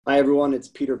Hi, everyone. It's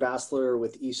Peter Bassler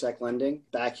with ESEC Lending,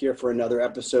 back here for another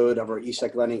episode of our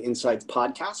ESEC Lending Insights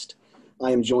podcast.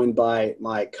 I am joined by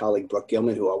my colleague, Brooke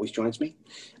Gillman, who always joins me.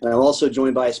 And I'm also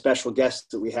joined by a special guest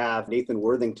that we have, Nathan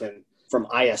Worthington from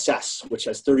ISS, which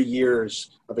has 30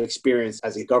 years of experience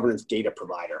as a governance data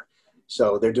provider.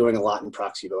 So they're doing a lot in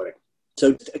proxy voting.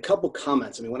 So a couple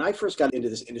comments. When I first got into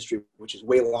this industry, which is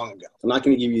way long ago, I'm not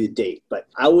going to give you the date, but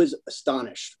I was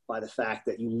astonished by the fact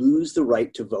that you lose the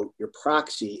right to vote your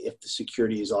proxy if the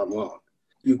security is on loan.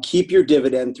 You keep your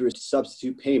dividend through a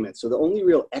substitute payment. So the only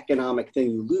real economic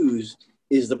thing you lose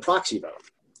is the proxy vote.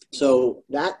 So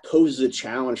that poses a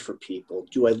challenge for people.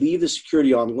 Do I leave the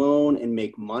security on loan and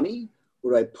make money,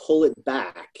 or do I pull it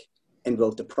back and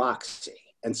vote the proxy?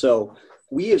 And so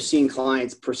we have seen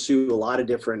clients pursue a lot of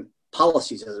different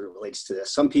policies as it relates to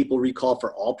this. Some people recall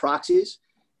for all proxies,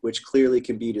 which clearly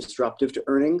can be disruptive to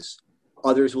earnings.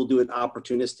 Others will do it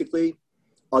opportunistically.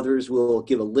 Others will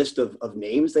give a list of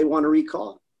names they want to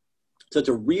recall. So it's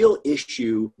a real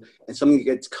issue and something that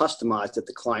gets customized at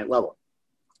the client level.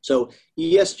 So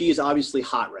ESG is obviously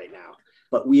hot right now,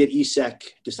 but we at ESEC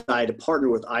decided to partner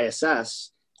with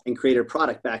ISS and create a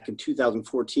product back in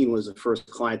 2014 was the first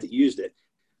client that used it,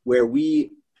 where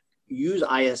we use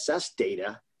ISS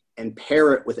data and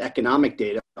pair it with economic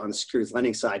data on the securities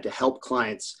lending side to help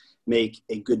clients make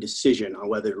a good decision on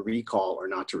whether to recall or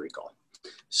not to recall.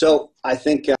 So I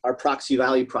think our proxy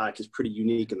value product is pretty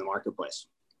unique in the marketplace.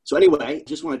 So anyway,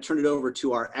 just want to turn it over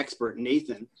to our expert,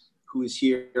 Nathan, who is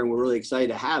here, and we're really excited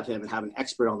to have him and have an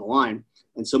expert on the line.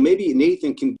 And so maybe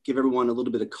Nathan can give everyone a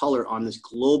little bit of color on this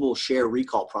global share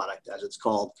recall product, as it's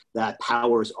called, that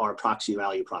powers our proxy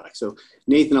value product. So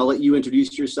Nathan, I'll let you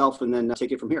introduce yourself and then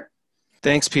take it from here.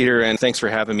 Thanks, Peter, and thanks for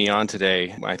having me on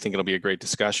today. I think it'll be a great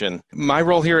discussion. My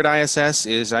role here at ISS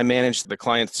is I manage the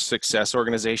client success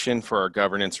organization for our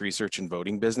governance, research, and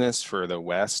voting business for the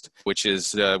West, which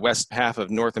is the west half of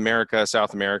North America,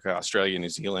 South America, Australia, New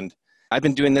Zealand. I've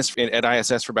been doing this at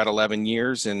ISS for about 11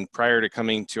 years, and prior to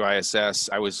coming to ISS,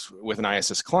 I was with an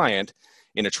ISS client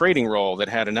in a trading role that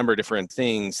had a number of different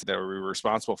things that we were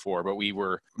responsible for, but we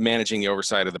were managing the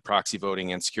oversight of the proxy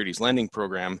voting and securities lending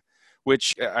program,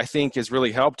 which I think has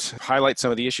really helped highlight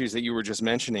some of the issues that you were just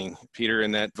mentioning, Peter,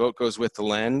 in that vote goes with the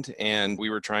lend, and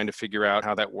we were trying to figure out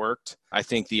how that worked. I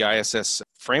think the ISS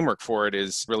framework for it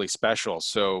is really special.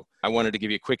 So I wanted to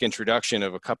give you a quick introduction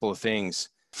of a couple of things.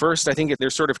 First, I think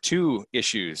there's sort of two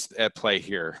issues at play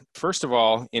here. First of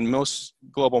all, in most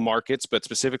global markets, but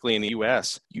specifically in the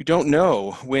US, you don't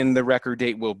know when the record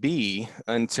date will be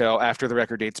until after the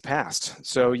record date's passed.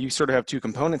 So you sort of have two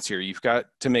components here. You've got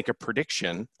to make a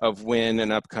prediction of when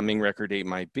an upcoming record date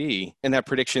might be. And that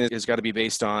prediction has got to be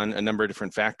based on a number of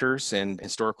different factors and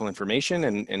historical information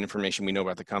and information we know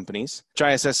about the companies. Which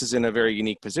ISS is in a very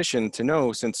unique position to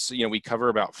know since we cover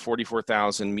about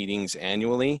 44,000 meetings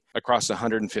annually across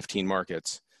 115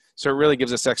 markets. So it really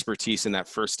gives us expertise in that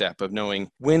first step of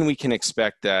knowing when we can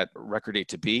expect that record date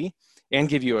to be and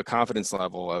give you a confidence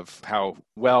level of how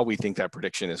well we think that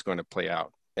prediction is going to play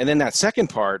out. And then that second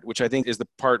part, which I think is the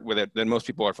part with it that most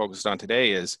people are focused on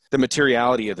today, is the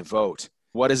materiality of the vote.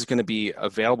 What is going to be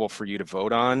available for you to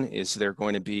vote on? Is there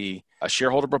going to be a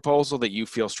shareholder proposal that you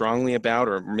feel strongly about,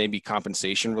 or maybe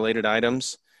compensation related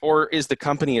items? Or is the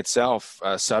company itself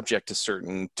subject to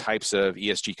certain types of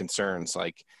ESG concerns?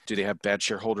 Like, do they have bad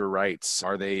shareholder rights?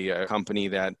 Are they a company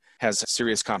that has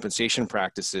serious compensation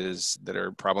practices that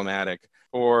are problematic?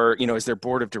 Or, is their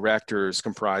board of directors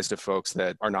comprised of folks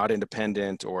that are not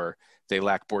independent, or they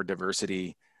lack board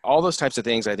diversity? All those types of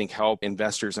things, I think, help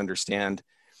investors understand.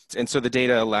 And so the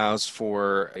data allows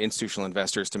for institutional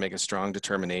investors to make a strong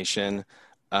determination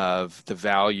of the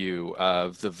value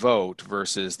of the vote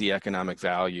versus the economic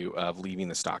value of leaving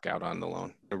the stock out on the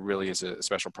loan. It really is a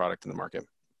special product in the market.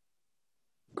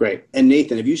 Great. And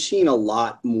Nathan, have you seen a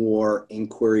lot more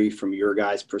inquiry from your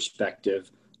guys' perspective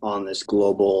on this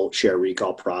global share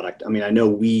recall product? I know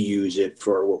we use it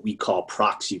for what we call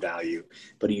proxy value,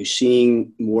 but are you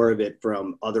seeing more of it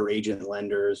from other agent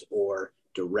lenders or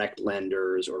direct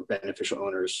lenders or beneficial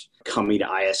owners coming to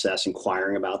ISS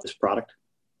inquiring about this product?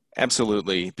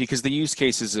 Absolutely, because the use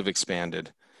cases have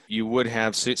expanded. You would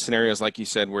have scenarios, like you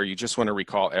said, where you just want to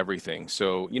recall everything.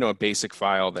 So, a basic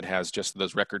file that has just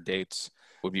those record dates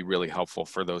would be really helpful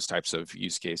for those types of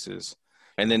use cases.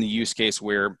 And then the use case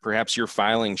where perhaps you're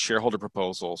filing shareholder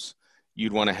proposals,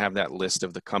 you'd want to have that list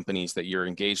of the companies that you're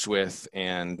engaged with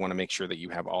and want to make sure that you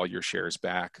have all your shares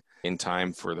back in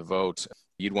time for the vote.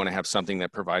 You'd want to have something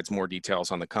that provides more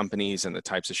details on the companies and the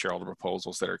types of shareholder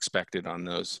proposals that are expected on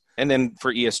those. And then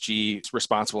for ESG,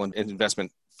 responsible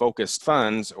investment focused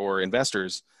funds or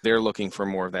investors, they're looking for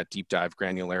more of that deep dive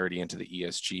granularity into the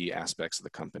ESG aspects of the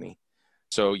company.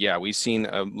 So yeah, we've seen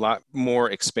a lot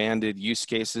more expanded use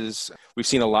cases. We've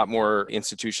seen a lot more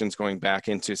institutions going back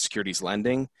into securities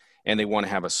lending, and they want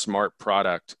to have a smart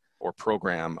product or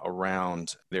program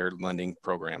around their lending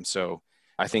program. So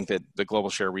I think that the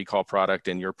global share recall product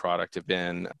and your product have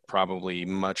been probably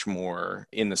much more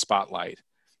in the spotlight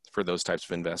for those types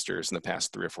of investors in the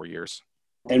past 3 or 4 years.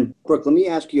 And Brooke, let me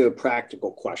ask you a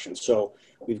practical question. So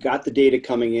we've got the data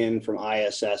coming in from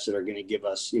ISS that are going to give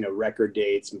us, record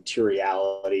dates,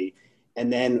 materiality.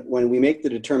 And then when we make the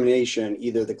determination,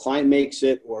 either the client makes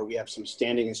it or we have some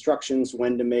standing instructions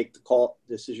when to make the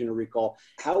decision to recall.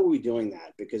 How are we doing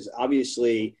that? Because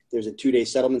obviously there's a 2-day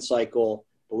settlement cycle,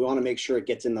 but we want to make sure it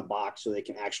gets in the box so they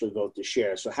can actually vote the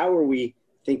share. So how are we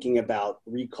thinking about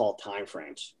recall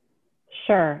timeframes?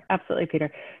 Sure, absolutely,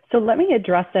 Peter. So let me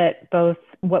address it both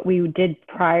what we did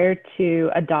prior to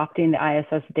adopting the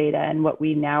ISS data and what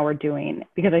we now are doing,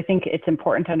 because I think it's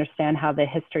important to understand how the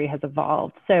history has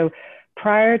evolved. So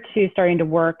prior to starting to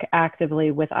work actively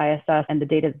with ISS and the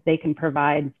data that they can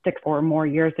provide 6 or more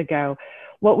years ago,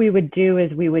 what we would do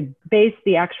is we would base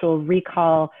the actual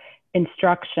recall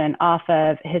instruction off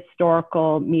of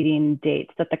historical meeting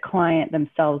dates that the client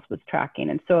themselves was tracking.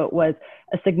 And so it was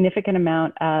a significant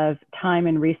amount of time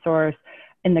and resource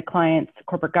in the client's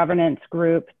corporate governance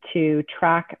group to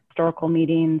track historical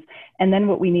meetings. And then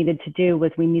what we needed to do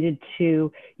was we needed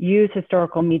to use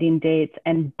historical meeting dates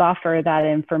and buffer that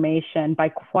information by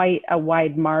quite a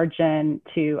wide margin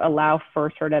to allow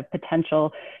for sort of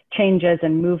potential changes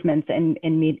and movements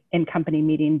in company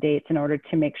meeting dates in order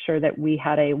to make sure that we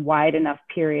had a wide enough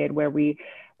period where we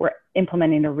were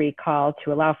implementing a recall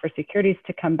to allow for securities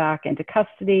to come back into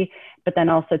custody, but then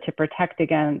also to protect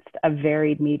against a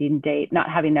varied meeting date, not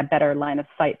having a better line of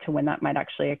sight to when that might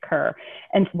actually occur.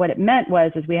 And what it meant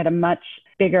was we had a much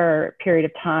bigger period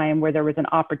of time where there was an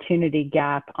opportunity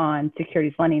gap on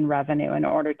securities lending revenue in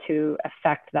order to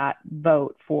affect that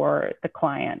vote for the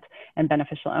client and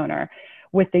beneficial owner.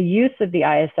 With the use of the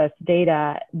ISS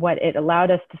data, what it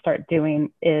allowed us to start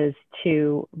doing is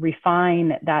to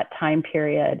refine that time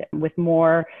period with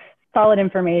more solid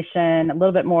information, a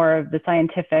little bit more of the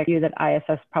scientific view that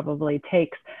ISS probably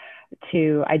takes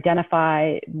to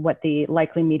identify what the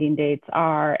likely meeting dates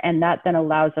are. And that then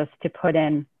allows us to put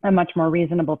in a much more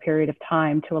reasonable period of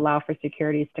time to allow for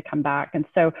securities to come back. And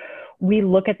so we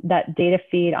look at that data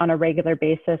feed on a regular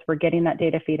basis. We're getting that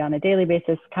data feed on a daily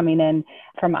basis coming in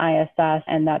from ISS,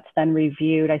 and that's then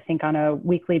reviewed, I think, on a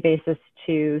weekly basis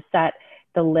to set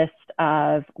the list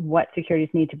of what securities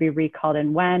need to be recalled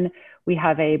and when. We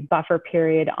have a buffer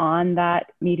period on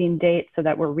that meeting date so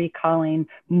that we're recalling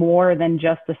more than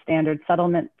just the standard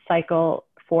settlement cycle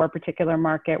for a particular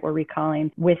market. We're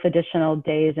recalling with additional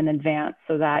days in advance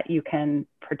so that you can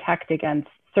protect against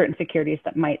certain securities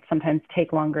that might sometimes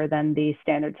take longer than the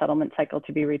standard settlement cycle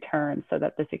to be returned, so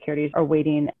that the securities are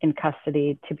waiting in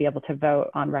custody to be able to vote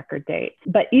on record date.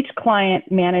 But each client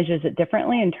manages it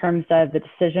differently in terms of the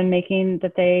decision making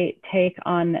that they take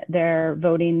on their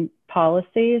voting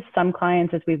policies. Some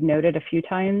clients, as we've noted a few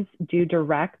times, do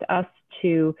direct us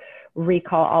to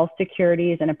recall all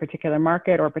securities in a particular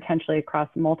market or potentially across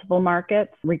multiple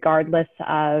markets, regardless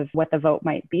of what the vote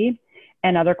might be.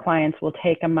 And other clients will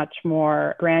take a much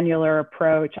more granular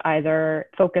approach, either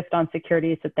focused on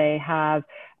securities that they have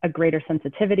a greater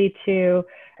sensitivity to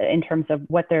in terms of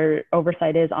what their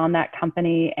oversight is on that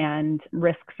company and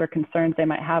risks or concerns they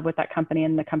might have with that company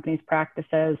and the company's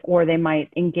practices, or they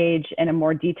might engage in a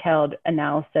more detailed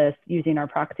analysis using our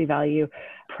proxy value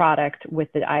product with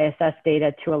the ISS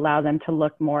data to allow them to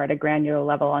look more at a granular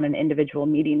level on an individual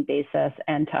meeting basis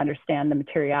and to understand the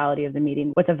materiality of the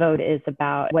meeting, what the vote is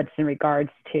about, what's in regards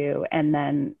to, and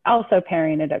then also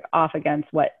pairing it off against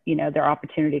what, their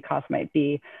opportunity cost might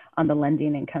be on the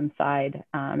lending income side,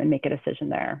 and make a decision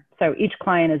there. So each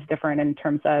client is different in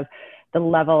terms of the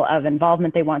level of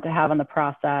involvement they want to have on the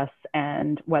process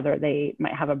and whether they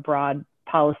might have a broad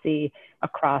policy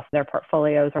across their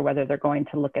portfolios or whether they're going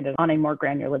to look at it on a more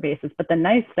granular basis. But the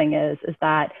nice thing is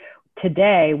that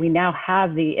today we now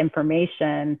have the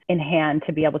information in hand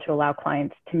to be able to allow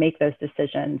clients to make those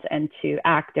decisions and to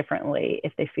act differently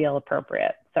if they feel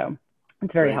appropriate. So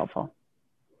it's very helpful.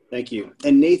 Thank you.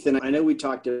 And Nathan, I know we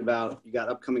talked about, you got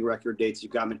upcoming record dates,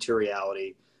 you've got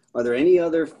materiality. Are there any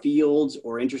other fields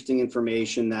or interesting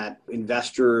information that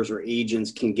investors or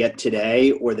agents can get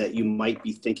today or that you might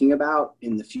be thinking about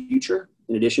in the future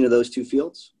in addition to those two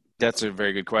fields? That's a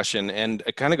very good question. And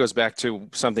it kind of goes back to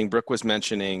something Brooke was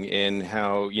mentioning in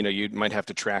how, you might have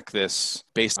to track this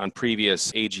based on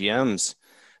previous AGMs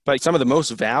But some of the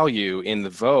most value in the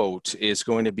vote is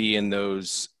going to be in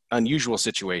those unusual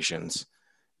situations.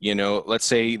 Let's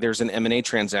say there's an M&A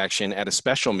transaction at a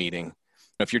special meeting.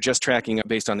 If you're just tracking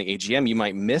based on the AGM, you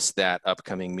might miss that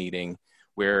upcoming meeting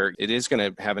where it is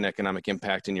going to have an economic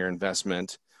impact in your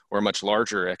investment, or a much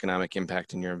larger economic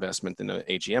impact in your investment than the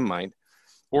AGM might.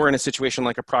 Or in a situation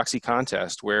like a proxy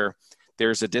contest where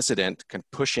there's a dissident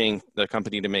pushing the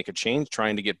company to make a change,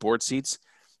 trying to get board seats,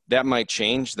 that might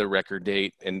change the record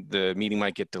date and the meeting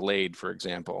might get delayed, for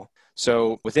example.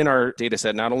 So within our data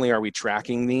set, not only are we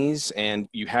tracking these, and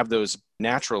you have those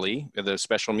naturally, those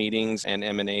special meetings and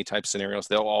M&A type scenarios,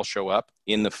 they'll all show up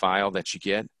in the file that you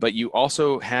get, but you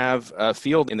also have a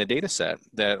field in the data set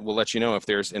that will let you know if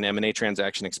there's an M&A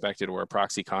transaction expected or a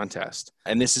proxy contest.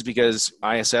 And this is because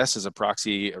ISS is a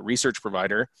proxy research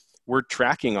provider. We're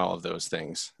tracking all of those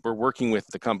things. We're working with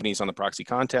the companies on the proxy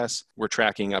contests. We're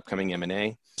tracking upcoming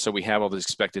M&A. So we have all those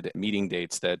expected meeting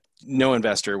dates that no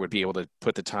investor would be able to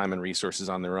put the time and resources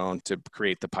on their own to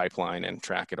create the pipeline and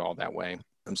track it all that way.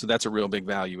 So that's a real big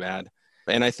value add.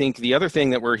 And I think the other thing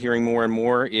that we're hearing more and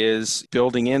more is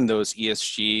building in those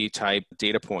ESG type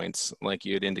data points, like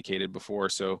you had indicated before.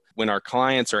 So when our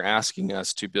clients are asking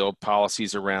us to build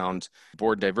policies around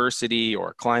board diversity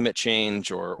or climate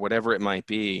change or whatever it might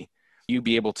be, you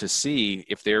be able to see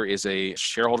if there is a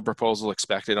shareholder proposal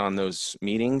expected on those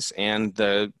meetings and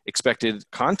the expected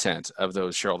content of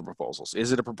those shareholder proposals.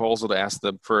 Is it a proposal to ask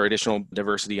for additional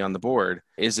diversity on the board?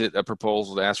 Is it a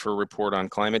proposal to ask for a report on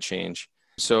climate change?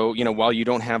 So, while you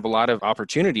don't have a lot of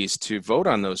opportunities to vote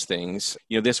on those things,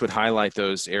 this would highlight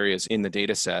those areas in the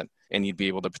data set and you'd be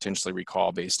able to potentially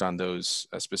recall based on those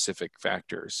specific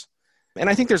factors. And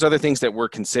I think there's other things that we're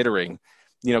considering.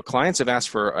 Clients have asked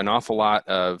for an awful lot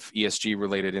of ESG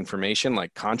related information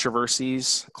like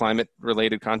controversies, climate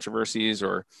related controversies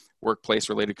or workplace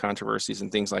related controversies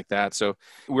and things like that. So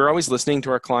we're always listening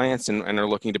to our clients and are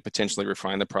looking to potentially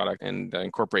refine the product and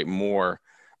incorporate more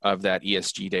of that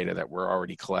ESG data that we're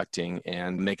already collecting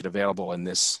and make it available in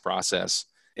this process.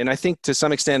 And I think to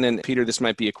some extent, and Peter, this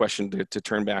might be a question to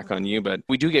turn back on you, but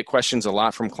we do get questions a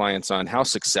lot from clients on how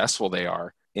successful they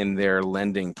are in their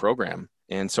lending program.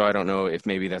 And so I don't know if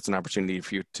maybe that's an opportunity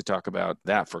for you to talk about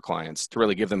that for clients, to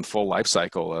really give them full life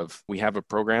cycle of, we have a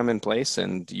program in place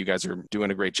and you guys are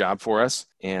doing a great job for us,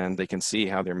 and they can see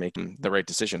how they're making the right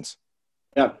decisions.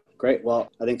 Yeah, great. Well,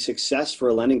 I think success for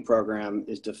a lending program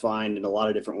is defined in a lot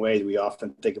of different ways. We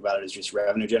often think about it as just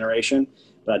revenue generation,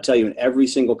 but I tell you, in every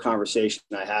single conversation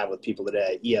I have with people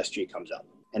today, ESG comes up.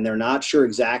 And they're not sure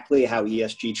exactly how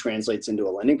ESG translates into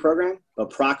a lending program, but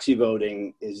proxy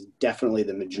voting is definitely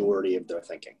the majority of their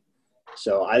thinking.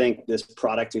 So I think this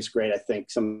product is great. I think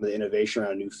some of the innovation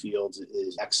around new fields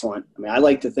is excellent. I mean, I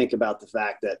like to think about the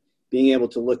fact that being able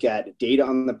to look at data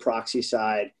on the proxy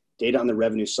side, data on the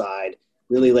revenue side,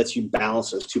 really lets you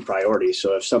balance those two priorities.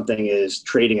 So if something is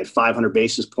trading at 500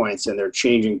 basis points and they're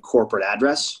changing corporate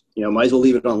address, might as well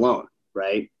leave it on loan,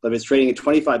 right? But if it's trading at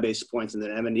 25 basis points in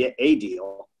an M&A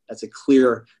deal, that's a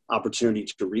clear opportunity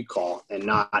to recall and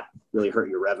not really hurt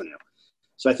your revenue.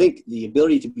 So I think the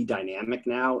ability to be dynamic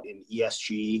now in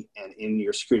ESG and in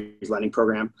your securities lending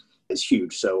program is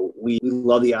huge. So we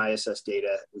love the ISS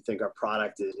data. We think our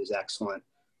product is excellent.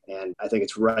 And I think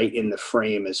it's right in the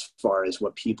frame as far as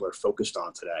what people are focused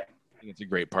on today. I think it's a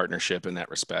great partnership in that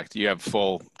respect. You have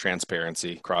full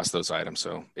transparency across those items.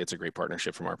 So it's a great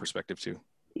partnership from our perspective too.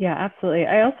 Yeah, absolutely.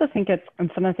 I also think it's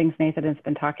some of the things Nathan has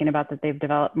been talking about that they've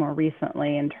developed more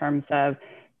recently in terms of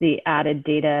the added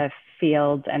data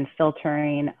fields and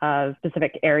filtering of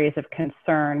specific areas of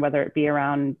concern, whether it be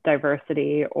around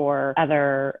diversity or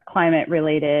other climate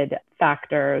related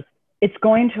factors. It's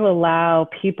going to allow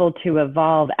people to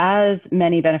evolve as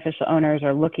many beneficial owners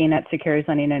are looking at securities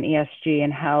lending and ESG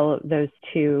and how those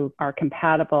two are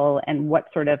compatible and what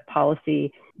sort of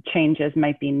policy changes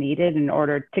might be needed in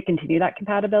order to continue that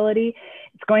compatibility.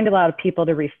 It's going to allow people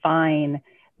to refine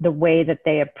the way that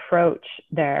they approach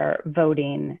their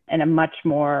voting in a much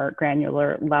more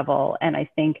granular level. And I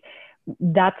think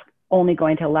that's only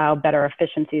going to allow better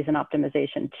efficiencies and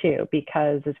optimization too,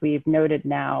 because as we've noted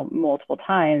now multiple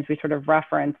times, we sort of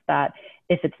reference that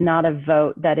if it's not a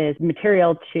vote that is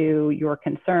material to your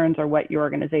concerns or what your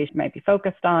organization might be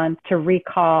focused on, to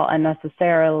recall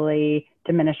unnecessarily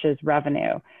diminishes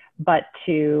revenue, but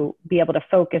to be able to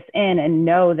focus in and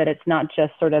know that it's not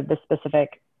just sort of the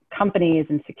specific companies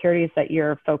and securities that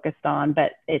you're focused on,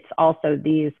 but it's also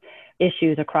these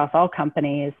issues across all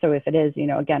companies. So if it is,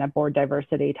 again, a board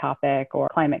diversity topic or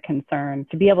climate concern,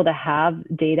 to be able to have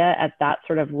data at that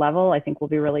sort of level, I think will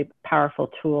be a really powerful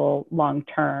tool long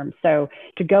term. So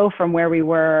to go from where we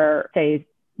were, say,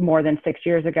 more than 6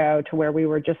 years ago, to where we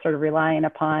were just sort of relying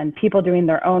upon people doing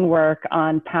their own work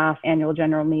on past annual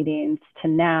general meetings, to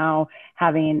now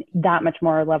having that much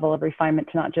more level of refinement,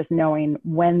 to not just knowing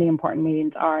when the important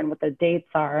meetings are and what the dates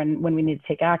are and when we need to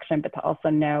take action, but to also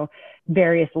know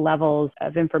various levels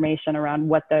of information around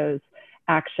what those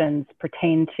actions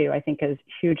pertain to, I think is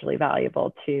hugely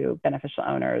valuable to beneficial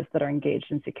owners that are engaged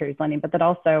in securities lending, but that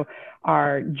also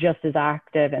are just as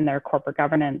active in their corporate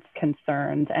governance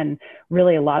concerns. And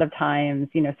really a lot of times,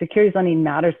 securities lending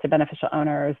matters to beneficial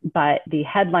owners, but the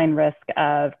headline risk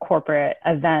of corporate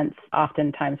events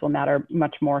oftentimes will matter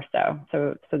much more so.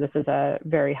 So this is a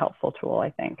very helpful tool, I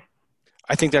think.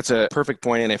 I think that's a perfect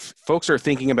point. And if folks are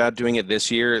thinking about doing it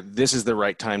this year, this is the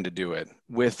right time to do it.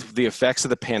 With the effects of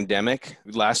the pandemic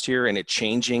last year and it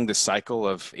changing the cycle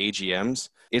of AGMs,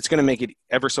 it's going to make it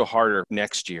ever so harder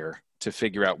next year to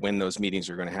figure out when those meetings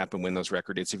are going to happen, when those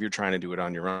record dates, if you're trying to do it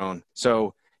on your own.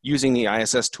 So using the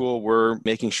ISS tool, we're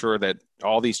making sure that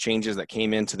all these changes that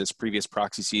came into this previous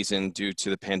proxy season due to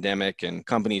the pandemic and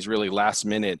companies really last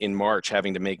minute in March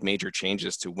having to make major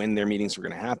changes to when their meetings were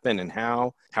going to happen and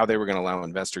how they were going to allow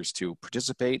investors to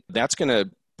participate, that's going to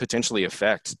potentially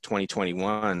affect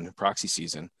 2021 proxy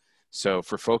season. So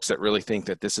for folks that really think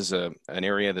that this is an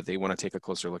area that they want to take a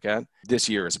closer look at, this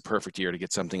year is a perfect year to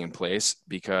get something in place,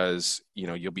 because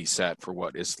you'll be set for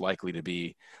what is likely to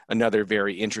be another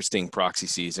very interesting proxy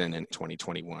season in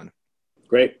 2021.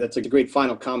 Great. That's a great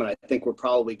final comment. I think we're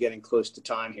probably getting close to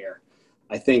time here.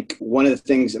 I think one of the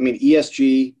things,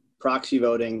 ESG, proxy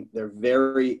voting, they're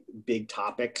very big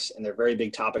topics, and they're very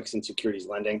big topics in securities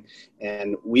lending.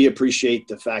 And we appreciate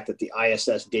the fact that the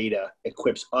ISS data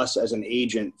equips us as an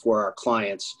agent for our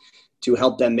clients to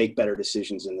help them make better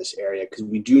decisions in this area, because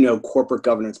we do know corporate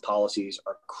governance policies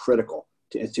are critical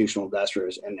to institutional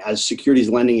investors. And as securities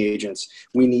lending agents,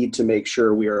 we need to make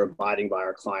sure we are abiding by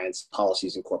our clients'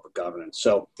 policies and corporate governance.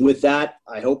 So with that,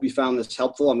 I hope you found this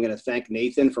helpful. I'm going to thank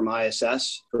Nathan from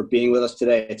ISS for being with us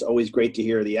today. It's always great to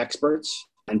hear the experts.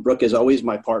 And Brooke, as always,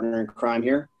 my partner in crime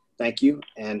here. Thank you.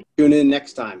 And tune in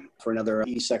next time for another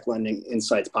ESEC Lending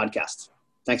Insights podcast.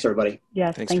 Thanks, everybody.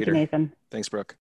 Yes, Thanks, thank Peter. you, Nathan. Thanks, Brooke.